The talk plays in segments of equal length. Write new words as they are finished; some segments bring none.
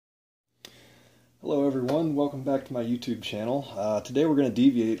Hello everyone, welcome back to my YouTube channel. Today we're going to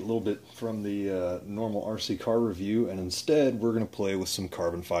deviate a little bit from the normal RC car review, and instead we're going to play with some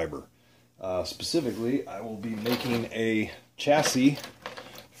carbon fiber. Specifically, I will be making a chassis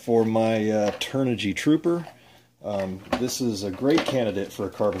for my Turnigy Trooper. This is a great candidate for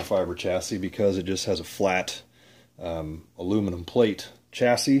a carbon fiber chassis because it just has a flat aluminum plate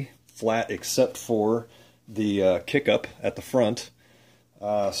chassis, flat except for the kick-up at the front.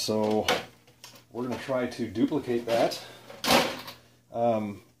 So we're going to try to duplicate that.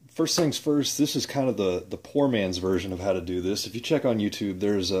 First things first, this is kind of the poor man's version of how to do this. If you check on YouTube,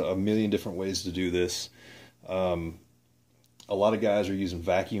 there's a million different ways to do this. A lot of guys are using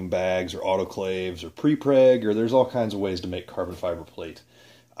vacuum bags or autoclaves or pre-preg, or there's all kinds of ways to make carbon fiber plate.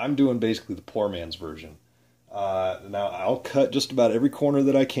 I'm doing basically the poor man's version. Now I'll cut just about every corner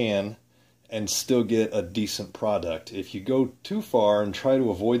that I can and still get a decent product. If you go too far and try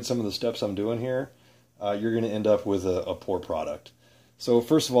to avoid some of the steps I'm doing here, you're going to end up with a poor product. So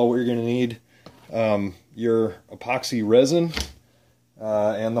first of all, what you're going to need, your epoxy resin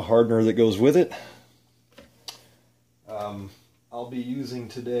and the hardener that goes with it. I'll be using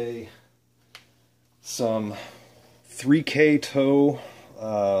today some 3K toe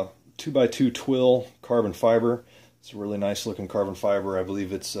 2x2 twill carbon fiber. It's a really nice looking carbon fiber. I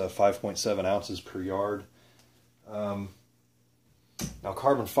believe it's 5.7 ounces per yard. Now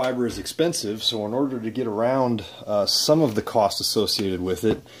carbon fiber is expensive, so in order to get around some of the cost associated with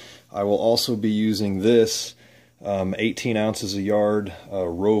it, I will also be using this 18 ounces a yard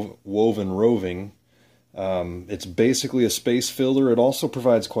woven roving. It's basically a space filler. It also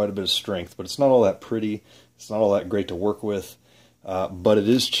provides quite a bit of strength, but it's not all that pretty. It's not all that great to work with, but it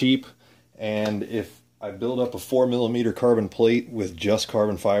is cheap, and if I build up a 4mm carbon plate with just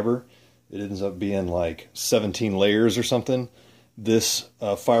carbon fiber, it ends up being like 17 layers or something. This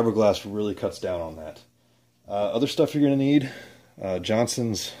fiberglass really cuts down on that. Other stuff you're going to need,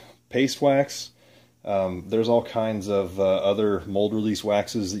 Johnson's paste wax. There's all kinds of other mold release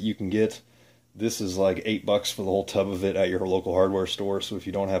waxes that you can get. This is like $8 for the whole tub of it at your local hardware store, so if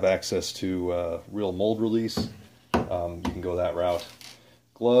you don't have access to real mold release, you can go that route.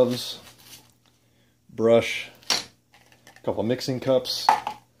 Gloves, brush, a couple mixing cups,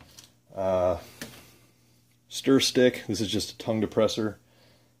 stir stick. This is just a tongue depressor,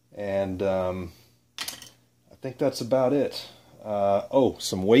 and I think that's about it. Oh,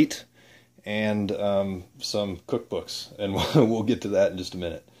 some weight and some cookbooks, and we'll get to that in just a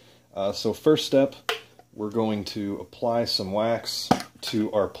minute. So first step, we're going to apply some wax to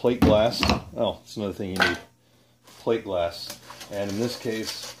our plate glass. Oh, that's another thing you need. Plate glass. And in this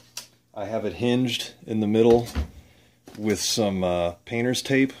case, I have it hinged in the middle with some painter's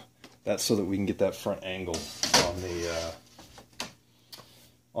tape. That's so that we can get that front angle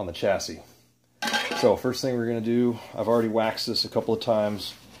on the chassis. So first thing we're going to do, I've already waxed this a couple of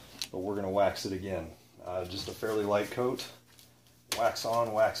times, but we're going to wax it again. Just a fairly light coat. Wax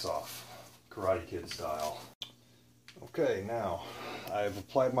on, wax off. Karate Kid style. Okay, now I've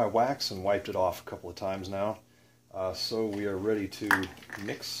applied my wax and wiped it off a couple of times now. So we are ready to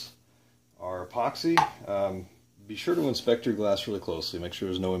mix our epoxy. Be sure to inspect your glass really closely, make sure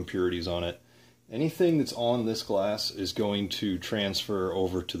there's no impurities on it. Anything that's on this glass is going to transfer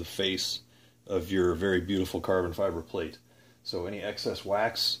over to the face of your very beautiful carbon fiber plate. So any excess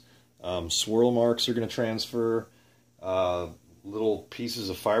wax, swirl marks are going to transfer, little pieces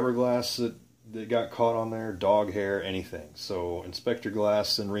of fiberglass that got caught on there, dog hair, anything. So inspect your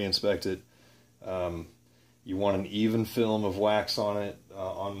glass and re-inspect it. You want an even film of wax on it.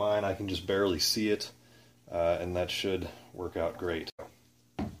 On mine, I can just barely see it, and that should work out great.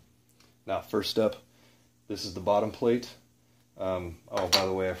 Now, first step, this is the bottom plate. Oh, by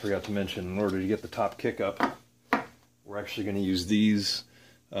the way, I forgot to mention, in order to get the top kick up, we're actually going to use these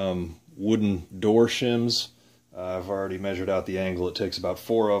wooden door shims. I've already measured out the angle. It takes about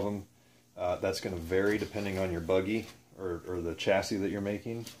 4 of them. That's going to vary depending on your buggy or the chassis that you're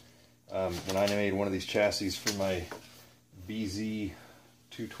making. When I made one of these chassis for my BZ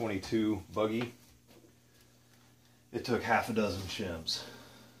 222 buggy, it took half a dozen shims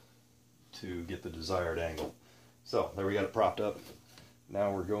to get the desired angle. So there we got it propped up.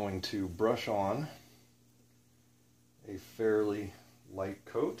 Now we're going to brush on a fairly light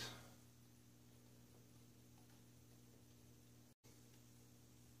coat.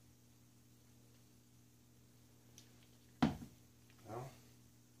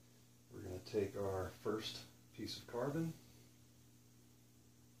 Take our first piece of carbon,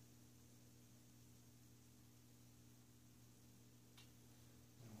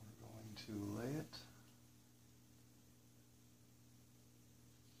 and we're going to lay it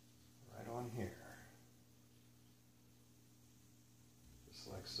right on here.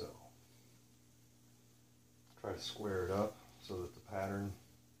 to square it up so that the pattern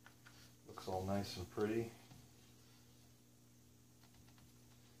looks all nice and pretty.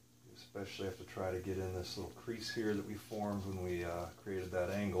 You especially have to try to get in this little crease here that we formed when we created that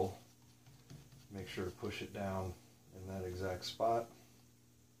angle. Make sure to push it down in that exact spot.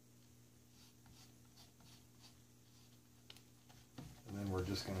 And then we're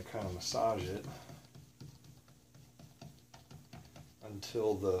just going to kind of massage it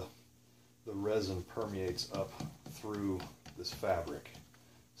until the resin permeates up through this fabric.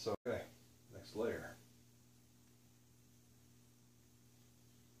 So, okay, next layer.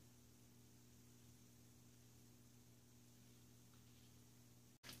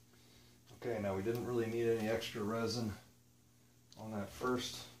 Okay, now we didn't really need any extra resin on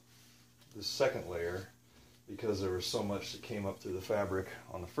this second layer, because there was so much that came up through the fabric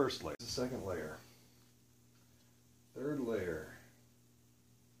on the first layer. The second layer. Third layer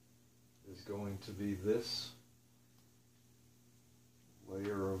is going to be this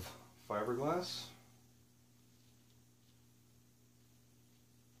layer of fiberglass.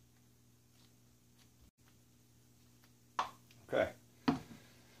 Okay.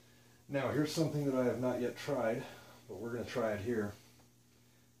 Now here's something that I have not yet tried, but we're going to try it here.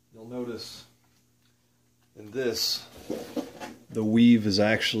 You'll notice in this, the weave is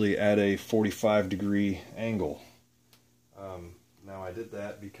actually at a 45-degree angle. Now I did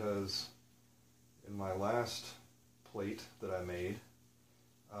that because in my last plate that I made,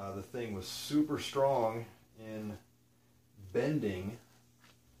 the thing was super strong in bending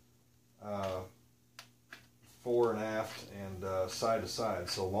fore and aft and side to side,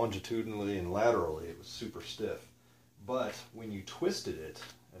 so longitudinally and laterally it was super stiff. But when you twisted it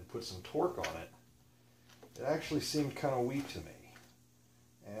and put some torque on it, it actually seemed kind of weak to me.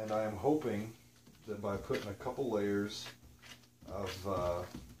 And I am hoping that by putting a couple layers of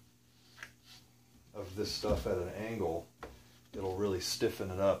this stuff at an angle, it'll really stiffen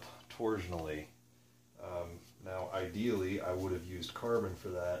it up torsionally. Now ideally I would have used carbon for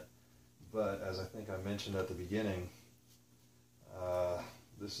that, but as I think I mentioned at the beginning,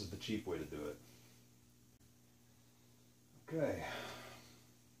 this is the cheap way to do it. Okay.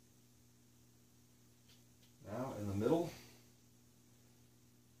 Now in the middle,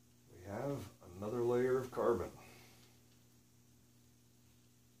 we have another layer of carbon.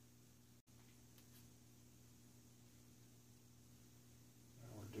 Now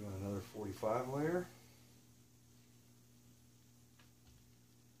we're doing another 45 layer.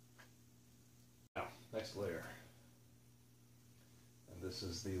 Now, next layer. And this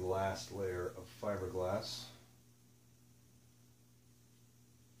is the last layer of fiberglass.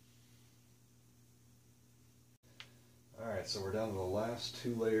 Alright, so we're down to the last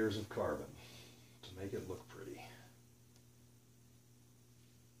 2 layers of carbon to make it look pretty.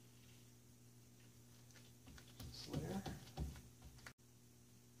 This layer.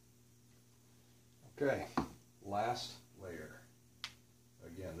 Okay, last layer.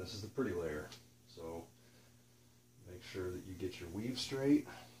 Again, this is the pretty layer, so make sure that you get your weave straight,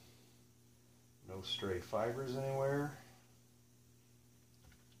 no stray fibers anywhere.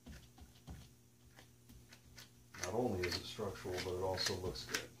 Not only is it structural, but it also looks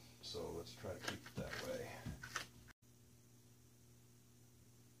good. So let's try to keep it that way.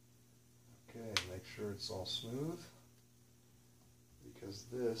 Okay, make sure it's all smooth, because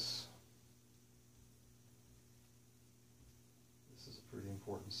this is a pretty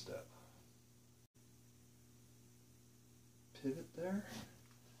important step. Pivot there.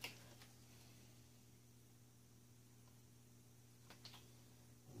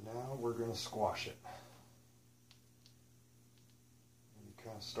 Now we're going to squash it.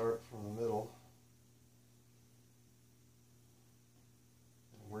 Kind of start from the middle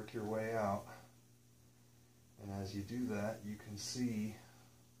and work your way out, and as you do that you can see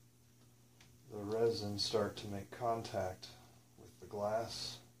the resin start to make contact with the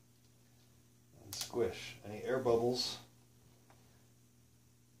glass and squish. Any air bubbles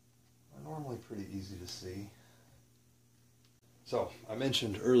are normally pretty easy to see. So I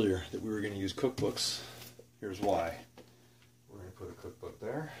mentioned earlier that we were going to use cookbooks. Here's why. We're going to put a cookbook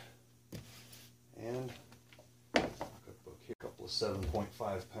there, and a cookbook here, a couple of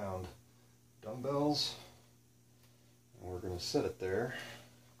 7.5-pound dumbbells, and we're going to set it there,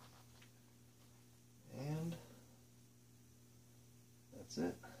 and that's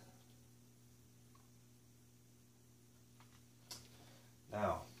it.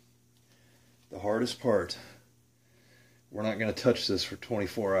 Now, the hardest part, we're not going to touch this for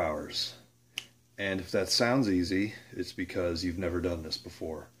 24 hours. And if that sounds easy, it's because you've never done this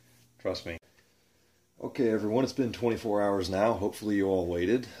before. Trust me. Okay, everyone, it's been 24 hours now. Hopefully you all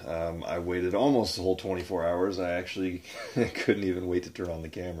waited. I waited almost the whole 24 hours. I actually couldn't even wait to turn on the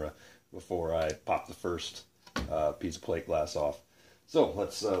camera before I popped the first piece of plate glass off. So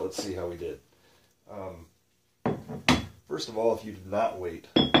let's see how we did. First of all, if you did not wait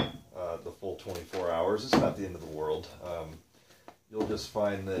the full 24 hours, it's not the end of the world. You'll just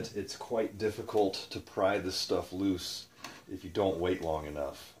find that it's quite difficult to pry this stuff loose if you don't wait long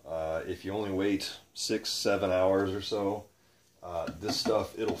enough. If you only wait 6-7 hours or so, this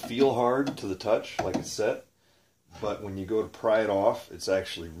stuff, it'll feel hard to the touch, like it's set, but when you go to pry it off, it's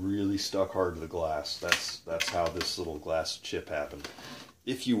actually really stuck hard to the glass. That's how this little glass chip happened.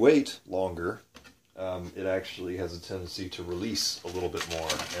 If you wait longer, it actually has a tendency to release a little bit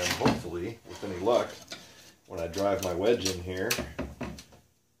more, and hopefully, with any luck, when I drive my wedge in here,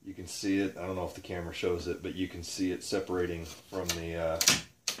 you can see it. I don't know if the camera shows it, but you can see it separating from the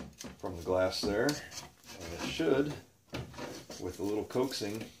glass there, and it should, with a little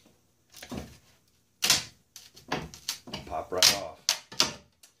coaxing, pop right off.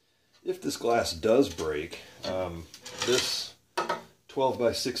 If this glass does break, this 12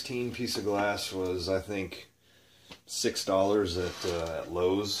 by 16 piece of glass was, I think, $6 at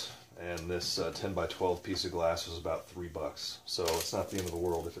Lowe's. And this 10 by 12 piece of glass was about $3, so it's not the end of the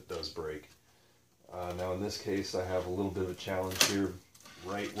world if it does break. Now in this case, I have a little bit of a challenge here,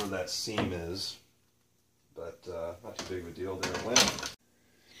 right where that seam is, but not too big of a deal. There it went.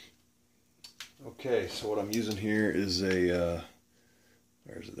 Okay, so what I'm using here is a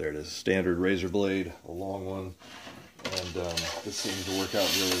there it is, standard razor blade, a long one, and this seems to work out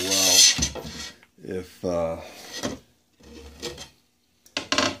really well.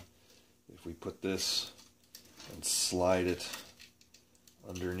 If we put this and slide it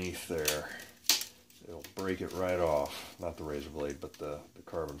underneath there, it'll break it right off. Not the razor blade, but the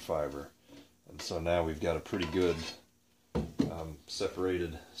carbon fiber. And so now we've got a pretty good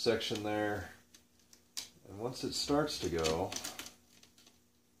separated section there. And once it starts to go,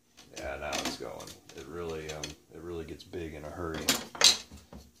 yeah, now it's going. It really gets big in a hurry.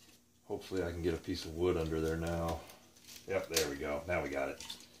 Hopefully I can get a piece of wood under there now. Yep, there we go. Now we got it.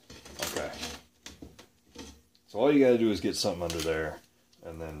 Okay, so all you got to do is get something under there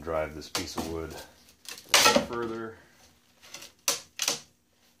and then drive this piece of wood a bit further,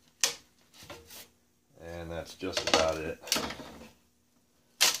 and that's just about it.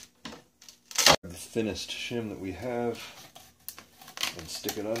 The finished shim that we have, and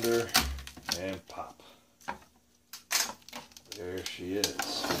stick it under and pop. There she is.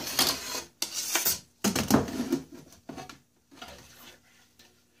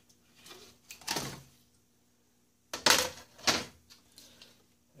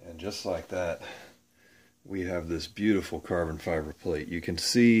 Just like that, we have this beautiful carbon fiber plate. You can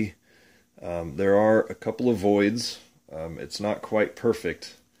see there are a couple of voids. It's not quite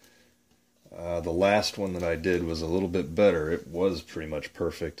perfect. The last one that I did was a little bit better. It was pretty much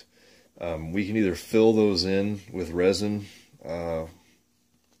perfect. We can either fill those in with resin in a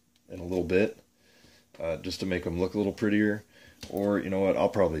little bit, just to make them look a little prettier, or you know what, I'll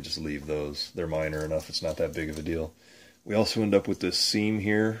probably just leave those. They're minor enough, it's not that big of a deal. We also end up with this seam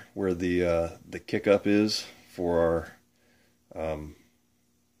here where the kick up is for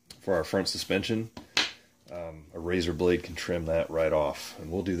our front suspension. A razor blade can trim that right off,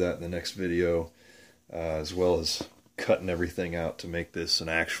 and we'll do that in the next video, as well as cutting everything out to make this an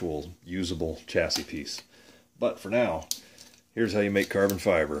actual usable chassis piece. But for now, here's how you make carbon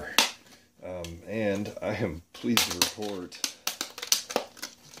fiber. And I am pleased to report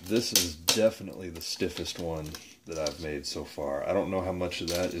this is definitely the stiffest one that I've made so far. I don't know how much of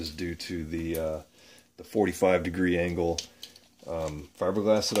that is due to the 45-degree angle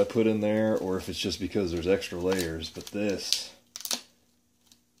fiberglass that I put in there, or if it's just because there's extra layers, but this,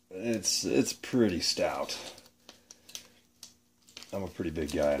 it's pretty stout. I'm a pretty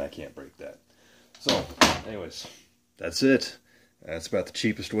big guy and I can't break that. So, anyways, that's it. That's about the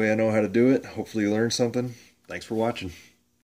cheapest way I know how to do it. Hopefully you learned something. Thanks for watching.